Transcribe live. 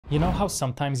You know how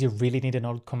sometimes you really need an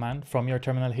old command from your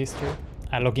terminal history?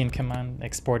 A login command,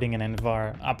 exporting an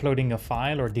envar, uploading a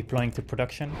file, or deploying to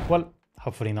production? Well,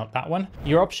 hopefully not that one.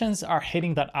 Your options are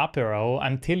hitting that up arrow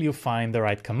until you find the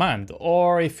right command.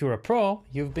 Or if you're a pro,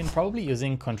 you've been probably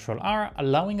using Ctrl+R,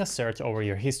 allowing a search over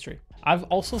your history. I've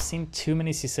also seen too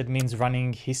many sysadmins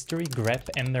running history, grep,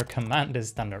 and their command as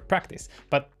standard practice,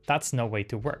 but that's no way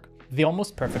to work. The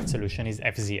almost perfect solution is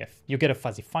FZF. You get a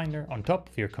fuzzy finder on top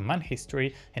of your command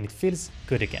history and it feels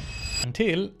good again.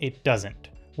 Until it doesn't.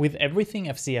 With everything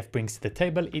FZF brings to the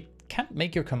table, it can't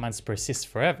make your commands persist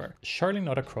forever, surely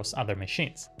not across other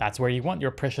machines. That's where you want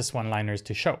your precious one-liners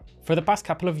to show. For the past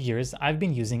couple of years, I've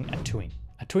been using Atuin.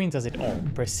 Atuin does it all: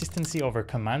 persistency over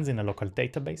commands in a local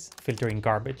database, filtering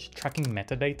garbage, tracking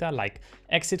metadata like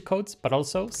exit codes, but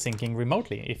also syncing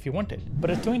remotely if you want it. But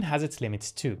Atuin has its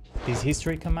limits too. These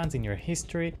history commands in your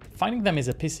history, finding them is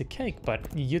a piece of cake,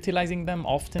 but utilizing them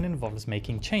often involves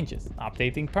making changes,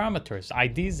 updating parameters,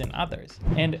 IDs, and others.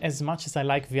 And as much as I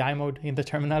like VI mode in the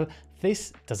terminal,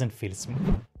 this doesn't feel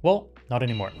smooth. Well, not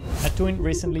anymore. Atuin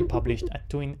recently published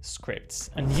Atuin scripts,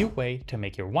 a new way to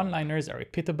make your one-liners a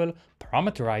repeatable,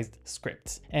 parameterized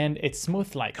scripts. And it's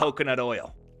smooth like coconut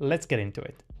oil. Let's get into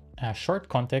it. A short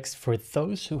context for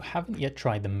those who haven't yet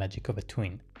tried the magic of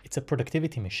Atuin. It's a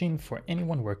productivity machine for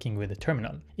anyone working with a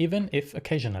terminal, even if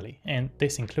occasionally, and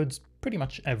this includes pretty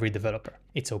much every developer.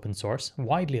 It's open source,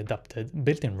 widely adopted,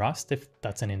 built in Rust if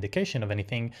that's an indication of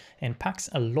anything, and packs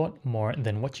a lot more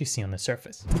than what you see on the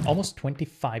surface. Almost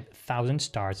 25,000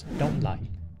 stars don't lie.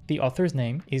 The author's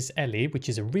name is Ellie, which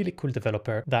is a really cool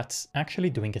developer that's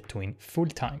actually doing Atuin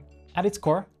full-time. At its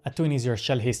core, Atuin is your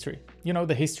shell history. You know,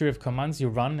 the history of commands you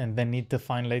run and then need to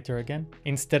find later again.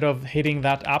 Instead of hitting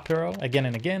that up arrow again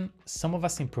and again, some of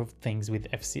us improved things with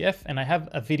FCF, and I have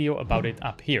a video about it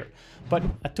up here. But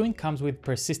Atuin comes with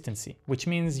persistency, which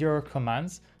means your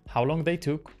commands, how long they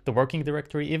took, the working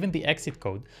directory, even the exit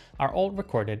code, are all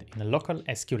recorded in a local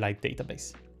SQLite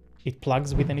database. It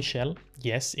plugs with any shell,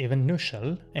 yes, even new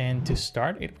shell, and to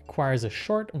start it requires a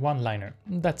short one-liner.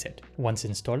 That's it. Once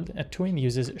installed, Atuin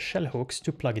uses shell hooks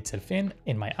to plug itself in,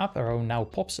 and my up arrow now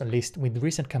pops a list with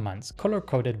recent commands,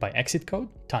 color-coded by exit code,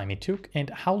 time it took, and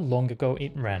how long ago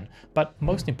it ran. But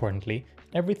most importantly,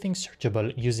 everything's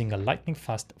searchable using a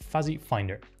lightning-fast fuzzy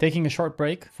finder. Taking a short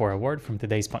break for a word from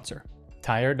today's sponsor.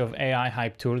 Tired of AI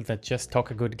hype tools that just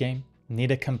talk a good game?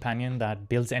 Need a companion that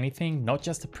builds anything, not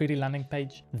just a pretty landing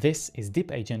page? This is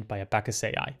Deep Agent by Abacus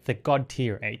AI, the god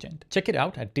tier agent. Check it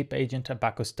out at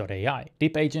deepagentabacus.ai.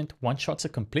 Deep Agent one-shots a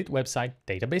complete website,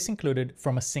 database included,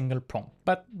 from a single prompt.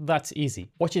 But that's easy.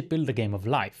 Watch it build the game of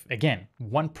life. Again,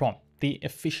 one prompt. The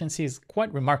efficiency is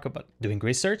quite remarkable. Doing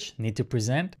research, need to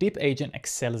present? Deep Agent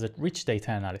excels at rich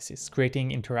data analysis,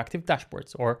 creating interactive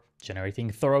dashboards, or generating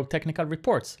thorough technical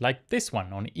reports like this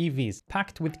one on EVs,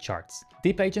 packed with charts.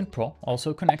 Deep Agent Pro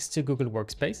also connects to Google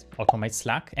Workspace, automates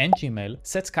Slack and Gmail,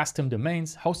 sets custom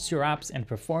domains, hosts your apps, and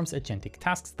performs agentic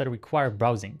tasks that require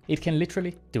browsing. It can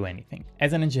literally do anything.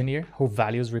 As an engineer who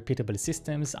values repeatable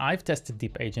systems, I've tested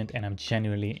Deep Agent and I'm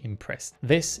genuinely impressed.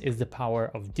 This is the power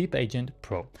of Deep Agent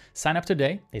Pro. Sign up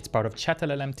today. It's part of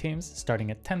ChatLLM Teams, starting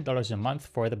at $10 a month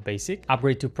for the basic.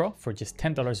 Upgrade to Pro for just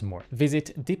 $10 more.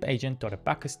 Visit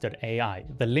deepagent.abacus.ai.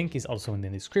 The link is also in the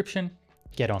description.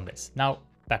 Get on this. Now,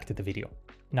 back to the video.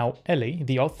 Now, Ellie,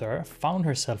 the author, found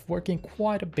herself working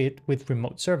quite a bit with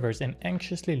remote servers and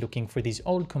anxiously looking for these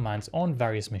old commands on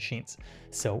various machines.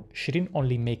 So she didn't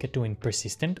only make Atuin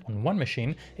persistent on one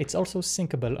machine, it's also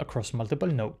syncable across multiple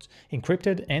nodes,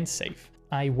 encrypted and safe.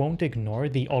 I won't ignore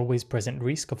the always present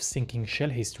risk of syncing shell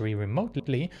history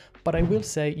remotely, but I will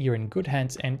say you're in good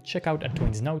hands and check out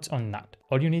Atuin's notes on that.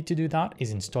 All you need to do that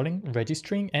is installing,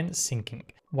 registering, and syncing,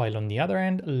 while on the other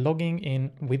end, logging in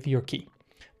with your key.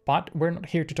 But we're not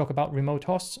here to talk about remote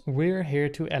hosts, we're here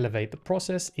to elevate the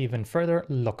process even further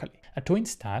locally. Atuin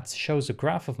Stats shows a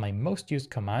graph of my most used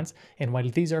commands, and while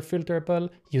these are filterable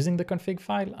using the config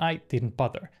file, I didn't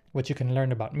bother. What you can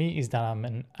learn about me is that I'm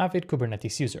an avid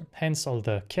Kubernetes user, hence all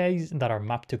the Ks that are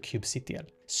mapped to kubectl.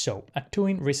 So,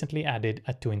 Atuin recently added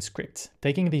Atuin scripts,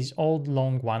 taking these old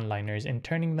long one-liners and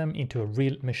turning them into a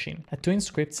real machine. Atuin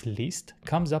scripts list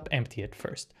comes up empty at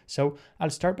first, so I'll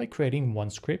start by creating one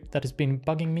script that has been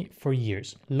bugging me for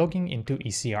years, logging into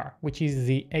ECR, which is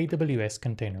the AWS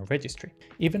Container Registry.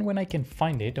 Even when I can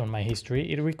find it on my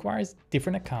history, it requires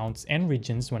different accounts and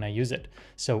regions when I use it.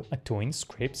 So Atuin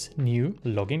scripts new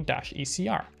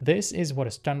login-ECR. This is what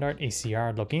a standard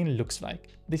ECR login looks like.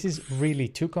 This is really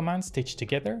two commands stitched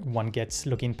together. One gets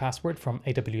login password from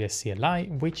AWS CLI,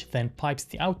 which then pipes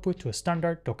the output to a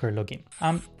standard Docker login.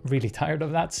 I'm really tired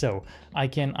of that, so I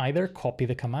can either copy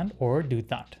the command or do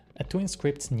that. Atuin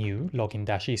scripts new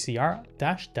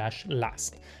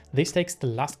login-ecr-last. This takes the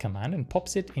last command and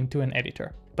pops it into an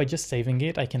editor. By just saving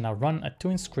it, I can now run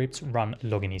Atuin scripts run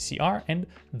login-ecr, and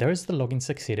there's the login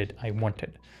succeeded I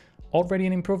wanted. Already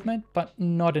an improvement, but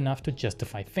not enough to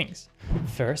justify things.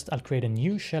 First, I'll create a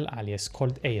new shell alias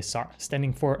called ASR,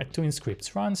 standing for Atuin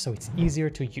scripts run, so it's easier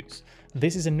to use.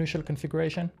 This is a new shell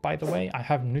configuration. By the way, I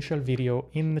have a new shell video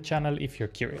in the channel if you're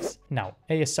curious. Now,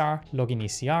 ASR, login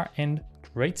ECR, and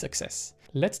great success.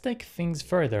 Let's take things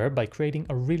further by creating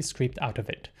a real script out of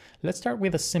it. Let's start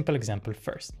with a simple example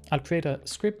first. I'll create a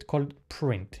script called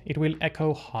print. It will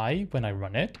echo hi when I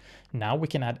run it. Now we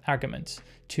can add arguments.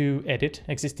 To edit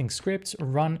existing scripts,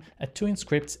 run Atuin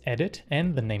scripts edit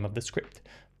and the name of the script.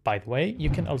 By the way, you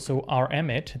can also rm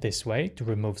it this way to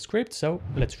remove script, so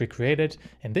let's recreate it,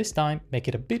 and this time make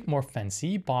it a bit more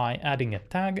fancy by adding a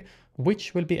tag,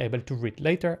 which we'll be able to read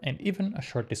later, and even a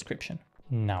short description.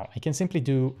 Now I can simply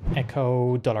do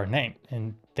echo $name,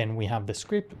 and then we have the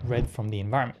script read from the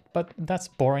environment. But that's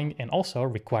boring and also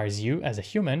requires you as a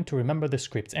human to remember the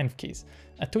script's env keys.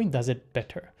 Atuin does it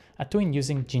better. Atuin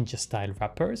using Jinja style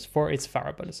wrappers for its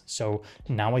variables. So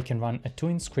now I can run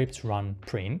Atuin scripts run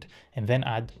print and then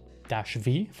add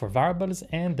 -v for variables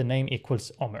and the name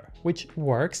equals Omer, which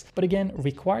works, but again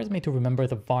requires me to remember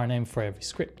the var name for every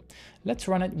script. Let's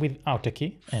run it without a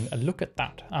key, and look at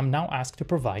that, I'm now asked to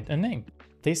provide a name.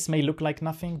 This may look like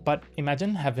nothing, but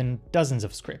imagine having dozens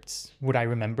of scripts. Would I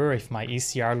remember if my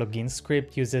ECR login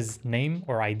script uses name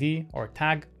or ID or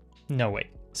tag? No way.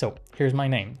 So here's my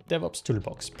name, DevOps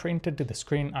Toolbox, printed to the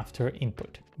screen after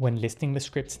input. When listing the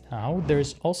scripts now,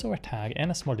 there's also a tag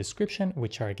and a small description,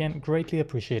 which are again greatly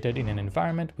appreciated in an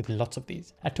environment with lots of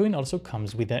these. Atuin also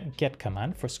comes with a get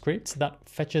command for scripts that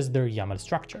fetches their YAML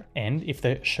structure. And if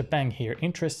the shebang here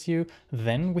interests you,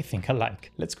 then we think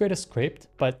alike. Let's create a script,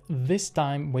 but this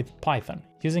time with Python,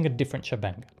 using a different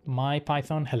shebang. My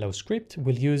Python hello script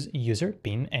will use user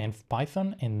bin env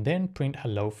Python and then print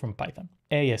hello from Python.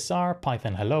 ASR,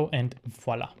 Python hello, and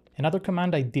voila. Another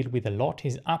command I deal with a lot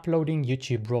is uploading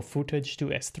YouTube raw footage to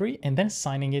S3 and then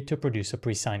signing it to produce a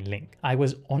pre-signed link. I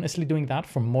was honestly doing that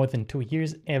for more than 2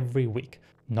 years every week.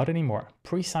 Not anymore.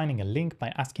 Pre-signing a link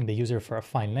by asking the user for a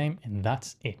file name, and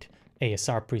that's it.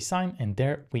 ASR pre-sign, and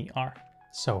there we are.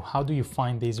 So how do you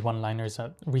find these one-liners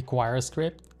that require a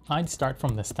script? I'd start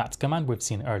from the stats command we've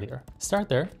seen earlier. Start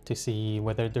there to see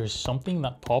whether there's something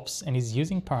that pops and is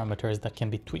using parameters that can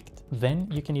be tweaked. Then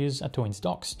you can use Atuin's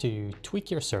docs to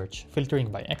tweak your search,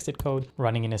 filtering by exit code,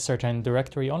 running in a certain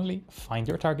directory only, find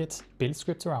your targets, build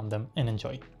scripts around them, and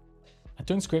enjoy.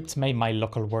 Atuin scripts made my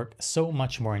local work so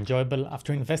much more enjoyable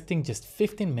after investing just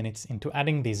 15 minutes into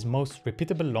adding these most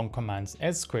repeatable long commands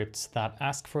as scripts that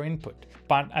ask for input.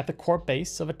 But at the core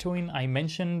base of Atuin, I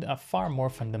mentioned a far more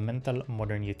fundamental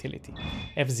modern utility,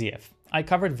 FZF. I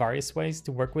covered various ways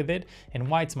to work with it and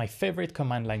why it's my favorite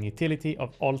command line utility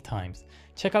of all times.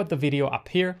 Check out the video up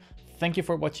here. Thank you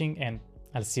for watching, and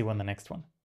I'll see you on the next one.